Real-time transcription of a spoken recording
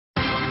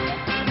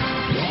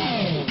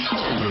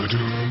How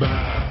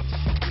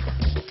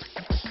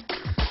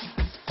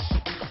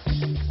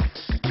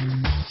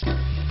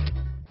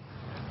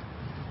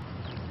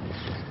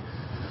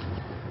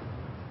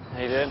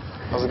you doing?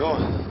 How's it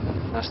going?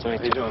 Nice to meet you.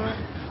 How you doing, man?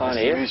 Fine, Nice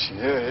are you? to meet you.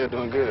 Yeah,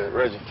 doing good.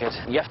 Reggie. Good.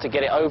 You have to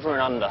get it over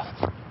and under.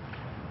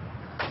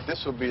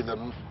 This would be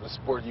the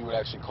sport you would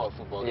actually call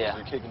football. Yeah.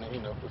 You're kicking it,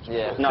 with your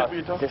Yeah. foot. No, Tip of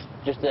your toe?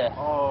 just there.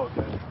 Oh,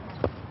 okay.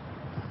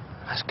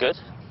 That's good.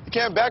 You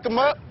can't back him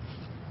up?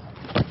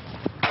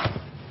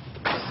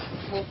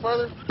 A little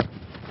further?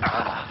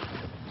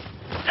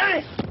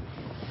 Hey!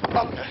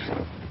 Okay.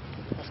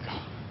 Let's go.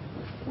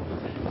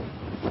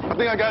 I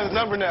think I got his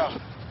number now.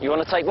 You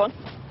want to take one?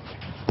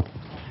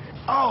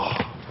 Oh!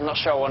 I'm not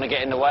sure I want to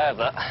get in the way of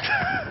that.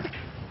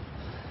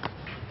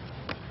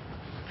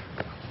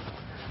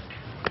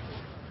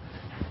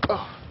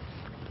 Oh.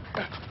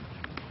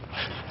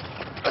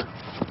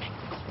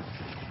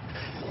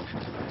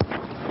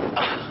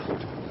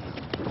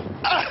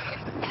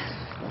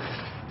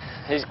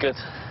 He's good.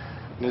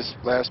 This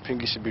last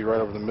pinky should be right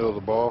over the middle of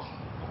the ball.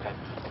 Okay.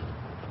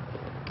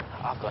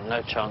 I've got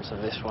no chance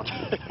of this one.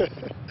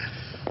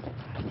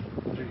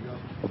 There you go.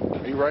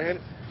 Are you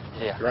right-handed?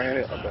 Yeah. You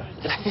right-handed? Okay.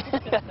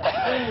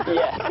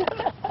 Yeah.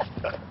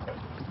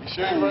 You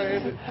sure you're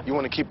right-handed? You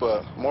want to keep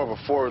more of a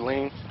forward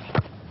lean?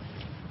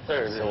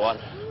 There's the one.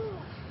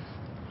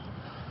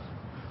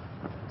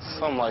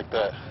 Something like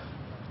that.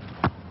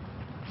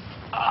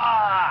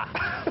 Ah!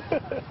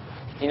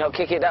 You not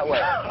kick it that way?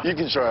 You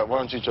can try it. Why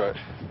don't you try it?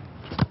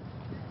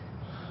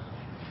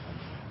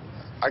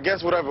 I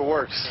guess whatever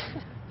works.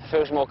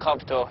 Feels more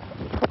comfortable.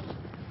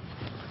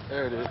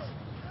 There it is.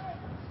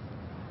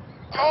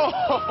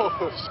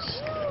 Oh!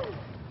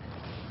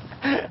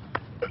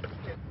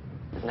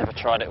 Never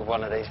tried it with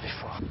one of these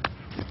before.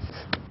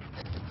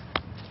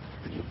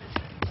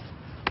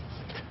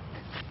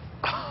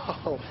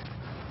 Oh,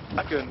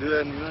 I couldn't do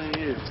that in a million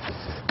years.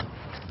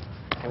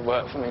 It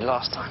worked for me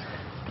last time.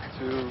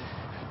 2,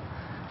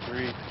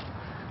 3,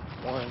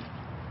 1,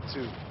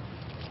 2,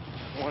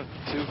 1,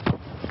 2.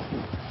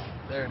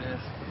 There it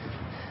is.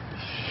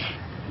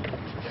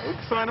 Yeah, we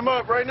can sign him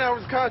up right now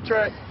with his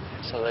contract.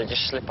 So they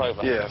just slip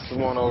over? Yeah,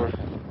 slip on over.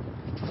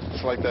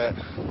 Just like that.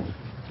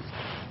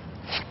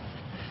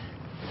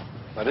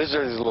 Now this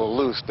jersey's a little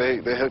loose. They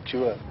hooked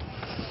you up.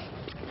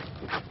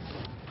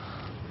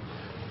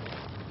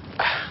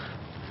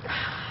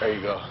 There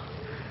you go.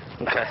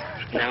 Okay,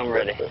 now I'm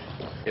ready.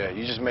 Yeah,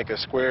 you just make a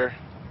square,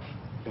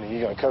 and then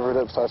you're gonna cover it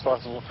up as tight as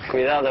possible.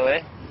 Cuidado,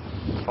 eh?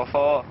 Por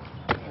favor.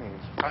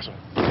 Awesome.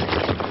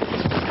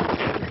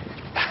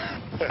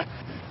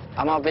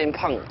 Am I being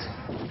punked?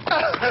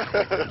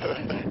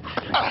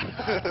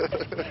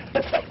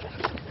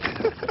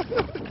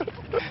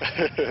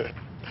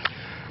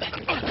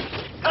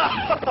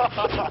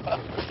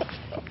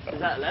 Is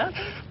that allowed?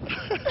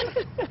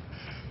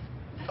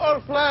 Oh,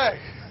 the flag.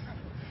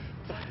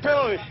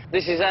 Penalty.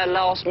 This is our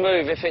last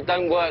move. If it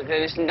don't work,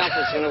 then it's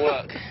nothing's going to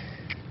work.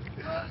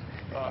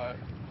 All right.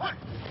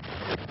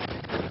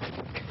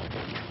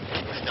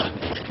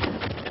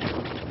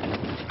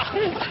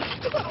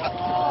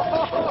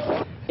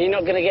 You're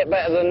not going to get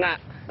better than that.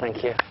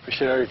 Thank you.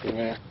 Appreciate everything,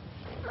 man.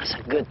 That's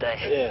a good day.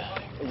 Yeah,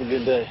 it was a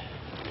good day.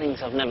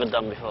 Things I've never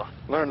done before.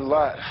 Learned a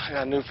lot. I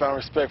got newfound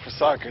respect for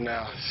soccer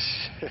now.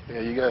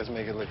 Yeah, you guys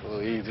make it look a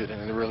little easier than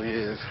it really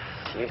is.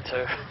 You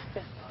too.